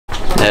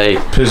Hey.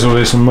 Piss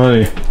away some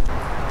money.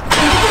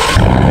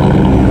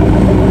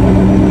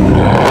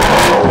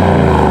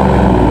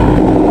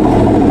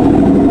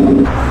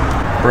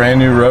 Brand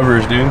new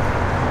rubbers, dude.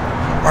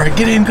 Alright,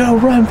 get in, go,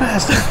 run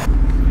fast.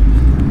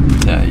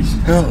 Nice.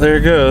 Well, there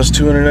it goes,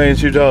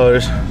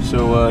 $292.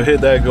 So hit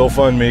that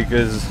GoFundMe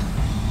because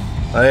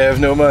I have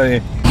no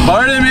money.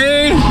 Pardon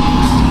me?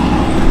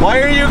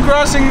 Why are you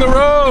crossing the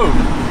road?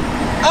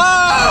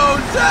 Oh,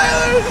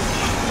 Tyler!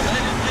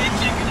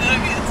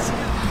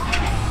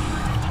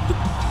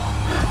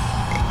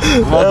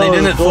 Well, they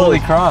didn't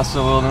fully cross,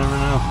 so we'll never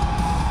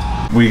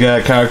know. We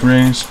got cock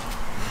rings.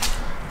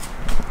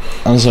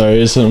 I'm sorry,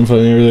 it's something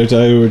funny over there,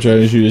 Tyler. We're trying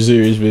to shoot a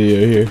serious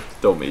video here.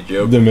 Don't make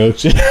joke. The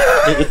milkshake.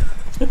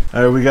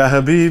 Alright, we got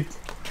Habib.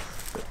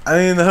 I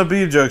mean, the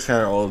Habib joke's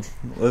kind of old.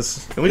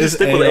 Can we just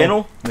stick with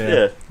anal?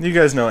 Yeah. You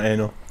guys know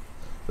anal.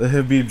 The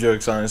Habib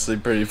joke's honestly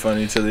pretty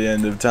funny to the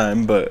end of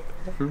time, but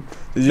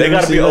they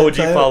gotta be OG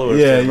followers.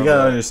 Yeah, you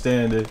gotta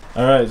understand it.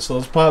 Alright, so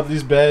let's pop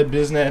these bad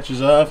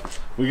biznatches off.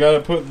 We gotta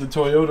put the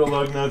Toyota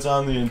lug nuts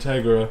on the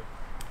Integra,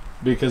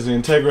 because the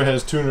Integra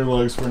has tuner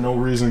lugs for no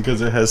reason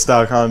because it has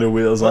stock Honda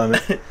wheels on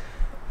it.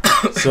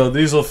 So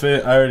these will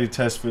fit. I already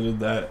test fitted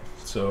that,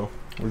 so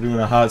we're doing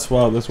a hot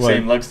swap. That's why.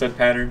 Same lug stud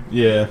pattern.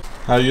 Yeah.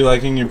 How you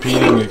liking your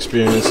peeing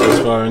experience thus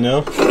far?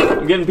 No.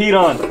 I'm getting peed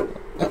on.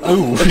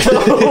 Oh.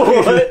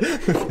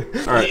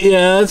 All right.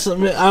 Yeah, that's.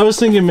 I was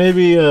thinking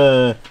maybe.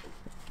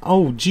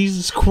 Oh,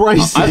 Jesus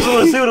Christ! I just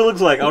want to see what it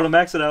looks like. I want to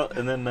max it out,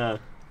 and then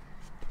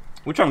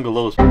we're trying to go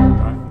lowest.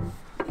 Right.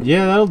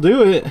 Yeah, that'll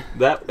do it.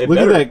 Look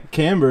at that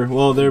camber.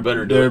 Well, they're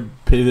better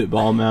pivot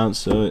ball mounts,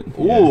 so it.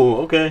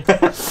 Ooh, okay.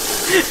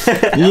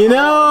 You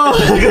know.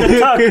 You're gonna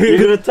tuck. You're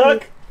gonna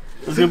tuck.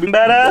 It's gonna be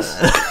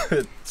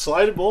badass.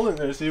 Slide a bolt in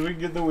there. See if we can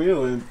get the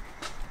wheel in.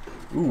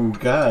 Ooh,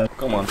 God.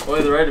 Come on.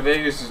 Boy, the ride to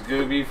Vegas is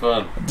gonna be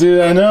fun.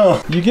 Dude, I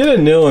know. You get a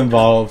nil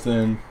involved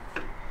and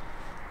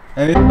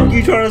anything, What are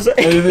you trying to say?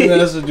 anything that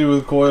has to do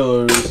with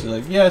coilovers.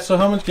 Like, yeah, so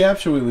how much gap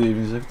should we leave?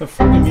 He's like, what the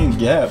fuck do you mean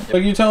gap?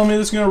 Like, you telling me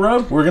this is gonna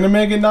rub? We're gonna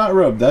make it not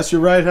rub. That's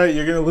your ride height.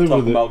 You're gonna live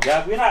with it. About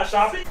gap. We're not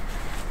shopping.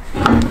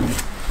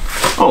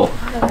 Oh.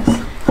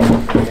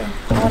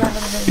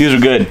 These are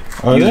good.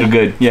 These are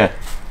good. Yeah.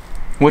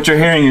 What you're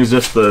hearing is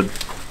just the.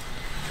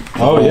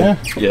 Oh, yeah?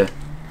 Yeah.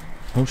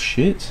 Oh,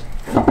 shit.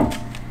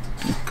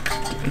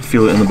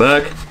 Feel it in the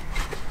back.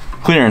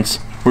 Clearance.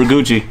 We're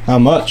Gucci. How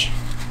much?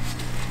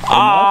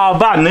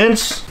 About an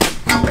inch.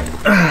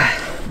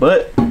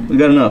 But we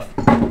got enough.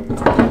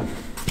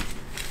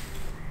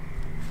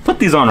 Put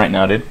these on right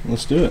now, dude.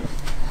 Let's do it.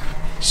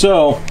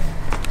 So,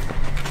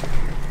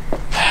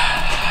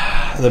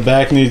 the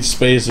back needs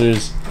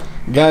spacers.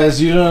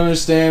 Guys, you don't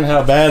understand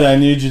how bad I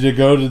need you to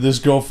go to this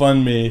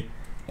GoFundMe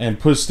and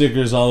put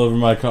stickers all over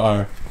my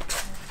car.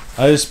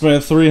 I just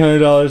spent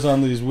 $300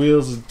 on these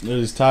wheels,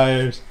 these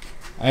tires.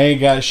 I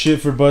ain't got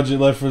shit for budget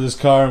left for this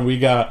car, and we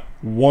got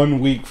 1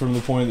 week from the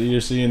point that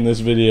you're seeing this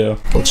video.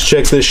 Let's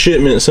check this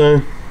shipment,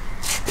 son.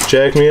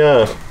 Jack me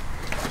up.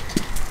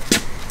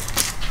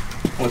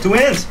 Want 2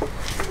 hands?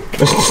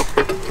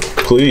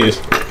 Please.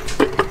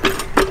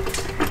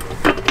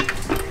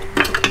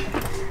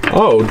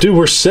 Oh, dude,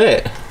 we're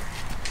set.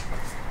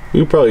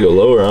 We could probably go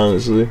lower,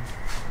 honestly.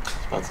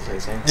 I was about to say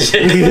something.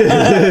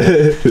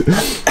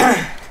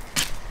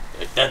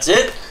 That's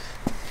it?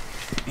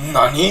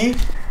 Nani?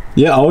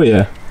 Yeah, oh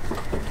yeah.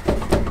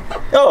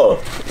 Oh,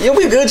 you'll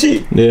be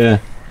Gucci. Yeah.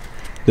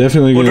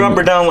 Definitely. We'll drop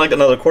her down like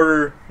another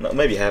quarter, no,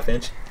 maybe ½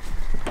 inch.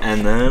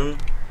 And then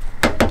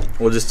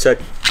we'll just check,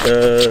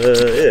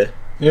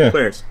 yeah.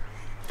 clearance.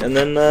 And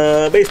then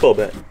baseball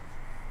bat.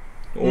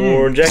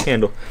 Or jack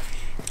handle.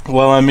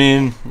 Well, I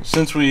mean,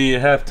 since we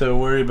have to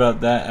worry about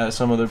that at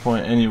some other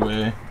point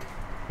anyway,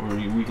 or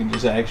we can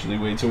just actually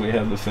wait till we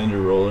have the fender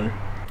roller.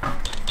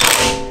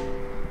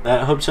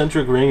 That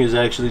hub-centric ring is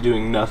actually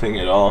doing nothing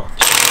at all.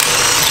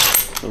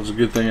 It was a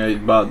good thing I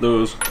bought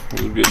those. It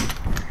was a good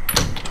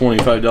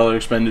 $25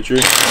 expenditure.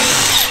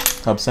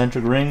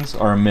 Hub-centric rings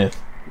are a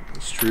myth.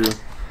 It's true.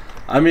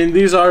 I mean,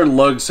 these are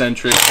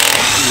lug-centric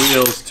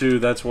wheels too.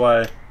 That's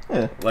why,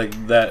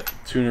 like, that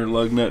tuner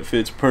lug nut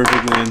fits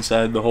perfectly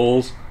inside the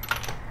holes.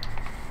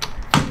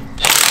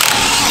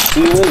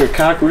 See you later,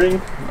 cock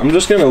ring. I'm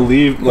just gonna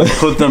leave, like,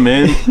 put them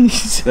in.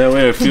 That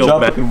way I feel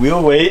bad.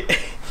 Wheel weight.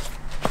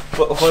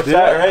 What's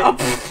that,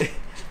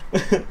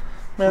 right?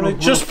 Man, they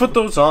just put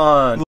those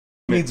on.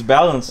 Needs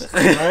balance,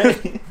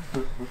 right?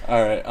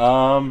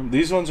 Alright,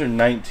 these ones are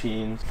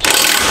 19.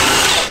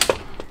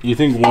 You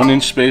think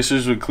 1-inch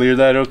spacers would clear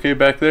that okay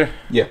back there?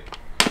 Yeah.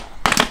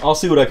 I'll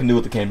see what I can do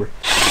with the camber.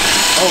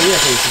 Oh yeah,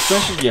 for the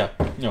suspension? Yeah.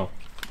 No.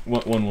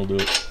 One will do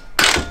it.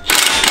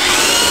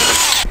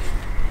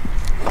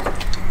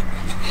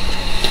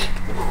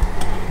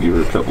 Give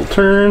it a couple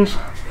turns.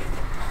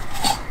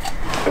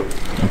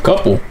 A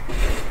couple.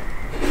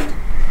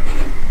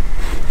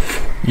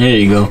 There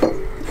you go.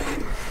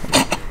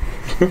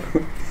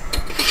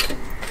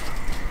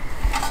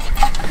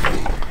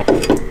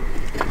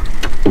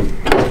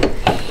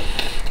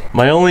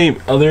 My only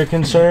other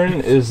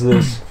concern is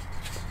this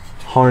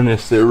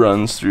harness that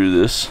runs through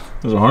this.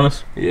 There's a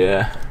harness?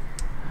 Yeah.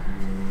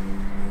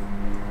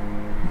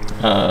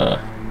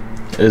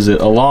 Is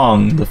it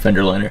along the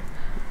fender liner?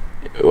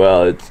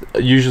 Well, it's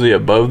usually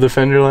above the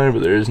fender liner,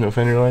 but there is no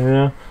fender liner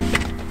now.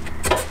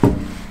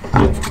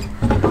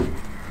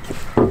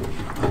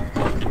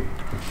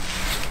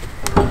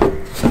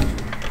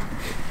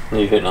 Are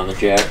you hitting on the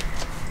jack?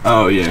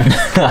 Oh yeah.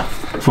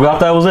 Forgot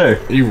that was there.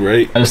 You're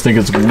right. I just think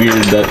it's weird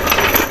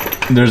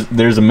that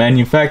there's a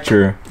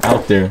manufacturer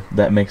out there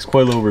that makes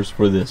coilovers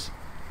for this.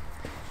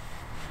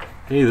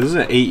 Hey, this is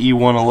an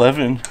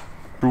AE111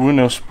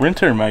 Bruno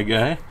Sprinter, my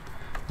guy.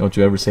 Don't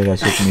you ever say that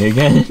shit to me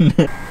again.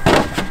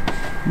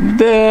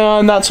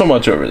 Not so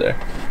much over there.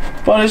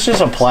 But it's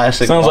just a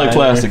plastic. Sounds like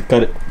plastic.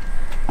 Cut it.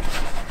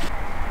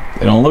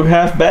 They don't look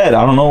half bad.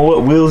 I don't know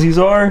what wheels these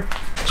are.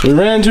 So we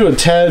ran into a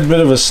tad bit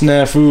of a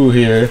snafu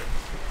here.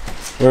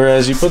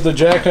 Whereas you put the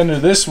jack under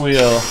this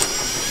wheel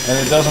and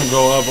it doesn't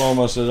go up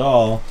almost at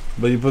all.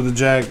 But you put the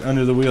jack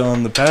under the wheel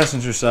on the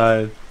passenger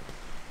side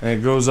and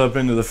it goes up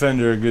into the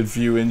fender a good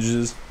few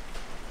inches.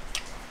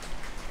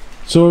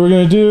 So what we're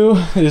going to do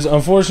is,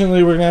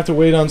 unfortunately, we're going to have to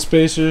wait on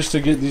spacers to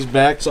get these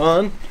backs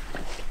on.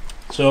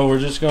 So we're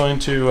just going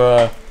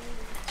to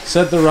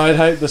set the ride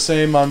height the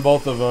same on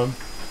both of them.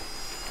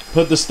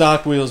 Put the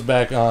stock wheels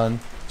back on.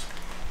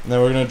 And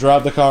then we're going to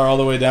drop the car all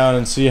the way down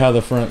and see how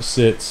the front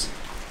sits.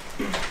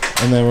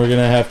 And then we're going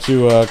to have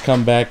to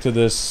come back to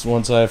this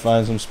once I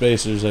find some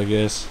spacers, I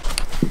guess.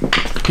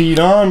 Peed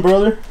on,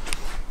 brother.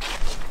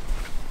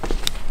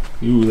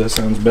 Ooh, that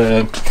sounds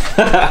bad.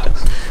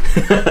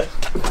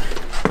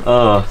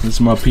 This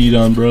is my peed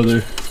on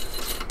brother.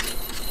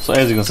 So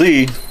as you can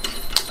see,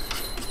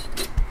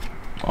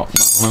 oh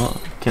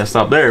no, can't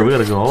stop there. We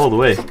gotta go all the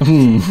way.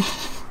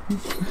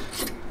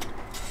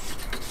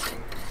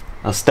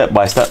 Step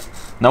by step.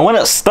 Now when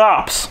it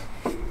stops,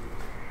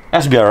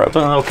 that should be alright.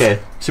 Okay,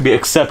 should be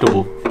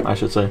acceptable, I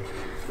should say.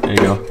 There you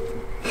go.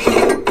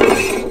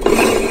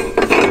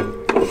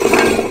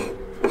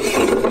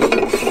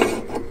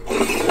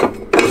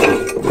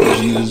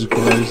 Jesus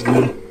Christ,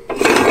 dude.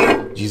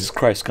 Jesus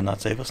Christ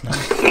cannot save us now.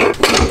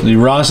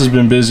 Ross has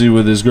been busy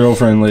with his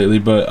girlfriend lately,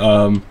 but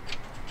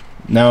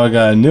now I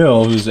got a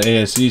Nil who's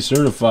ASE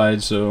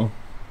certified, so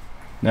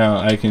now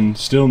I can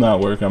still not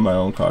work on my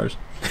own cars.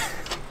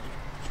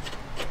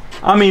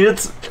 I mean,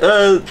 it's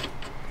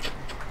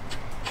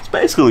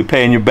basically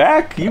paying you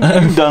back.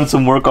 You've done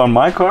some work on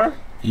my car.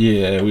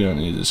 Yeah, we don't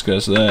need to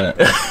discuss that.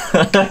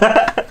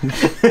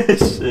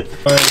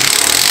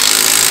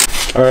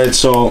 Alright,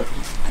 so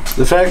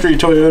the factory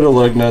Toyota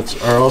lug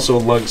nuts are also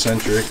lug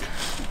centric,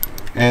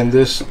 and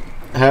this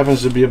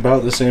happens to be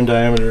about the same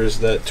diameter as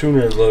that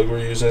tuner lug we're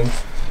using.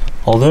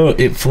 Although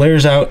it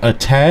flares out a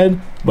tad,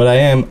 but I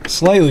am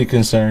slightly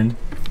concerned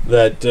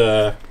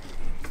that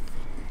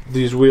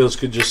these wheels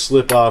could just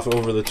slip off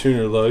over the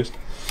tuner lugs.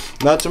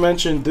 Not to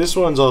mention, this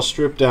one's all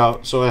stripped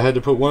out, so I had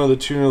to put one of the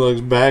tuner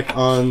lugs back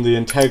on the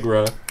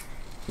Integra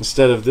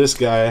instead of this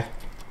guy.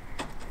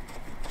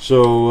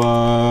 So,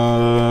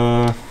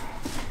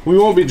 we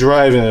won't be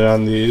driving it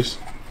on these.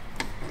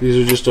 These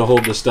are just to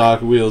hold the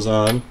stock wheels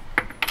on.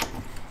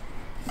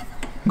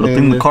 Good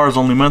thing the car's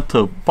only meant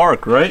to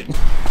park, right?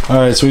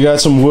 Alright, so we got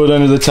some wood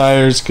under the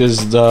tires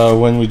because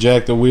when we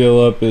jacked the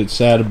wheel up, it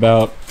sat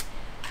about,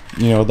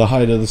 you know, the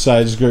height of the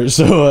side skirt.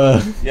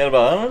 So, yeah,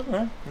 about,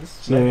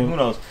 who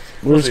knows?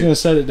 We're just going to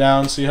set it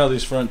down, see how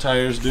these front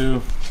tires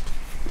do.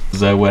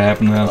 Is that what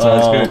happened to that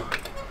side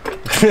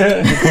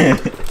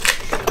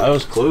skirt? I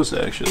was close,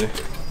 actually.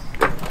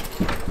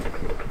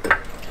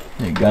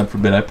 Hey, God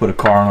forbid I put a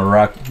car on a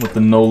rock with the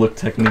no-look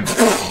technique.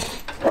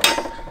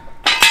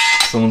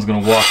 Someone's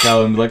gonna walk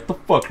out and be like, "The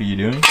fuck are you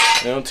doing?"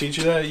 They don't teach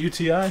you that at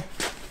UTI?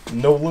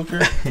 No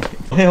looker?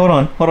 Hey, hold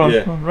on, Yeah. hold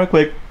on, right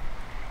quick.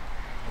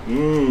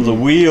 There's a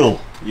wheel.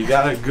 You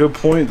got a good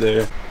point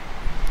there.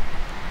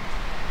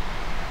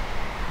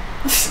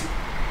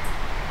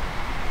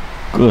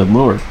 Good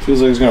lord.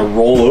 Feels like it's gonna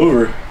roll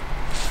over.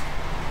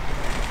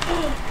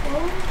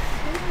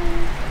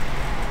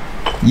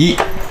 Yeet.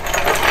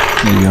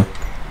 There you go.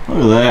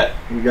 Look at that.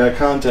 We got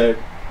contact.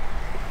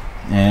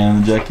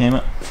 And the jack came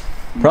out.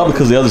 Probably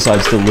because the other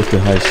side still lifted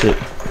high as shit.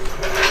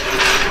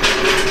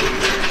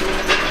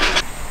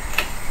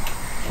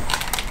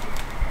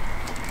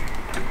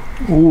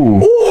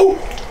 Ooh. Ooh!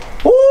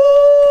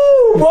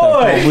 Ooh,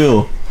 boy!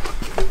 Wheel.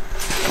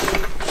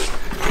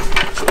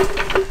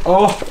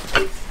 Oh.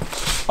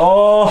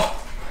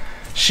 Oh.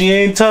 She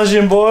ain't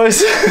touching,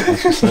 boys.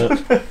 That's what's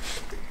up.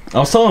 I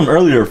was telling him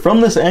earlier,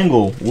 from this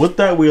angle, with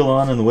that wheel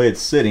on and the way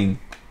it's sitting,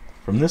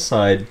 from this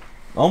side,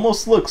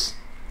 almost looks,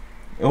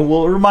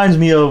 well, it reminds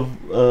me of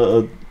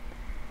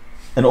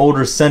an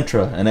older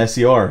Sentra, an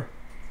SER.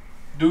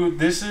 Dude,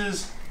 this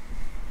is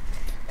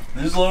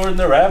lower than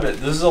the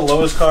Rabbit. This is the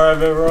lowest car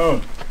I've ever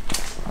owned.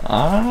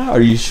 Ah, are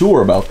you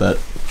sure about that?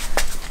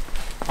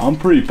 I'm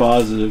pretty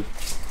positive.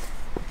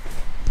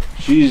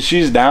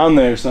 She's down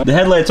there, son. The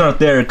headlights aren't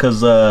there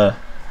because I'm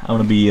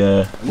gonna be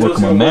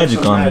working my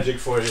magic on it. Magic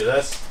for you.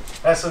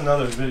 That's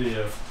another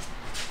video.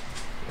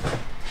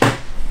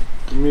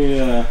 Give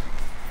me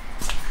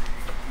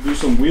do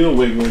some wheel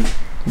wiggling.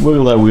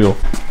 Wiggle that wheel.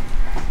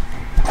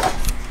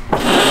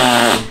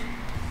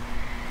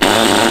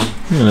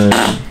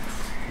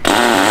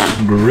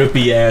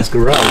 Grippy ass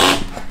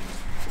garage.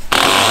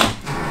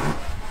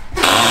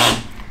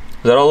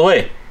 Is that all the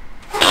way?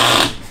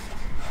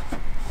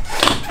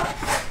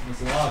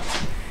 That's a lot.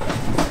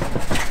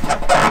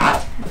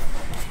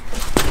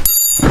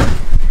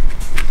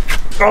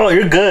 Oh,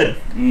 you're good.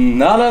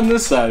 Not on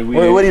this side.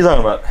 Wait, what are you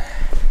talking about?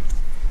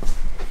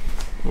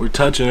 We're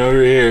touching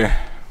over here.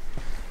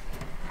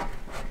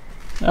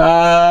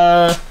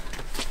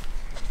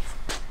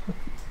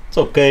 It's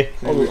okay.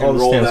 Maybe we can All the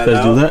roll stamp that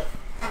guys do out. that.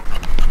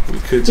 We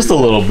could Just a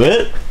little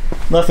bit.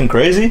 Nothing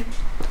crazy.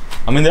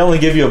 I mean, they only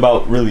give you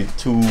about really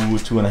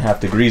 2.5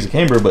 degrees of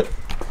camber, but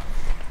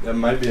that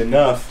might be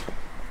enough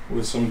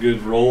with some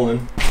good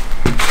rolling.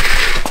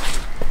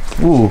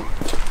 ooh,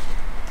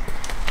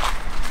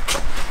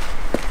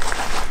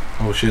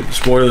 Oh shit!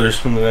 Spoilers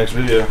from the next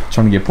video.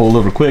 trying to get pulled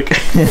over quick.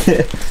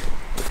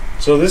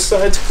 So this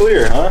side's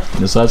clear, huh?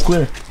 This side's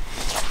clear.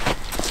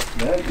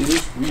 That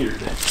is weird.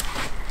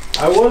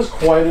 I was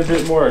quite a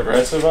bit more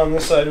aggressive on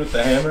this side with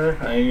the hammer.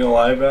 I ain't gonna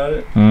lie about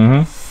it.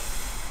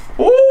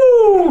 Mm-hmm.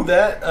 Ooh,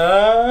 that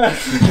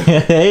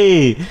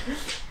Hey,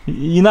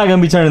 you're not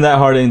gonna be turning that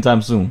hard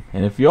anytime soon.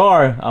 And if you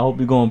are, I hope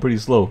you're going pretty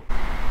slow.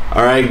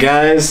 All right,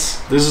 guys.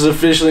 This is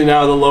officially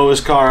now the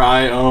lowest car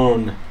I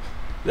own.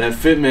 That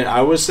Fitment.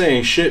 I was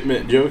saying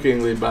shipment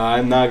jokingly, but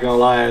I'm not gonna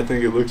lie. I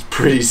think it looks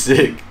pretty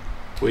sick.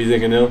 What do you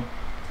think, Anil?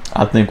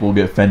 I think we'll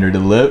get fender to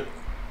lip.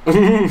 So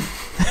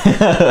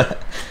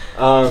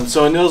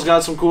Anil's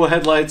got some cool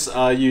headlights.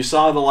 You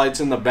saw the lights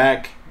in the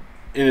back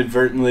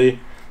inadvertently.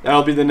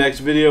 That'll be the next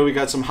video. We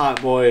got some hot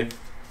boy,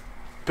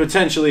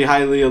 potentially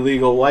highly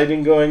illegal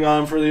lighting going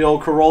on for the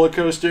old Corolla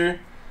coaster.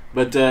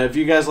 But if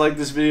you guys like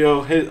this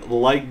video, hit the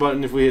like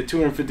button. If we hit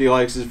 250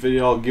 likes this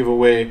video, I'll give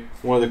away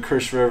one of the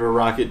Curse Forever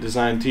Rocket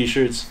Design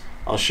t-shirts.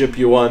 I'll ship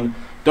you one.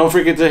 Don't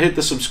forget to hit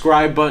the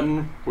subscribe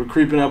button. We're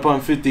creeping up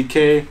on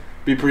 50K.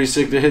 Be pretty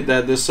sick to hit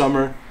that this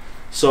summer.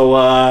 So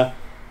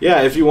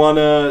yeah, if you want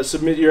to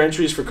submit your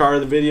entries for car of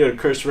the video to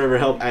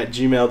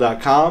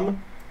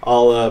curseforeverhelp@gmail.com.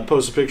 I'll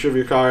post a picture of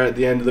your car at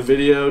the end of the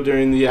video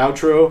during the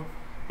outro.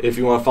 If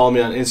you want to follow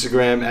me on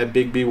Instagram at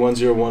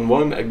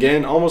BigB1011.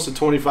 Again, almost at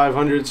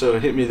 2,500, so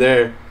hit me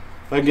there.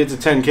 If I can get to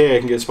 10K, I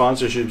can get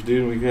sponsorships,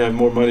 dude. We can have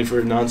more money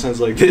for nonsense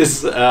like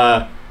this.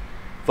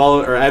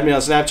 Follow or add me on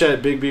Snapchat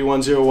at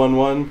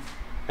BigB1011.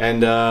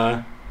 And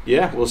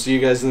yeah, we'll see you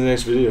guys in the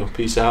next video.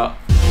 Peace out.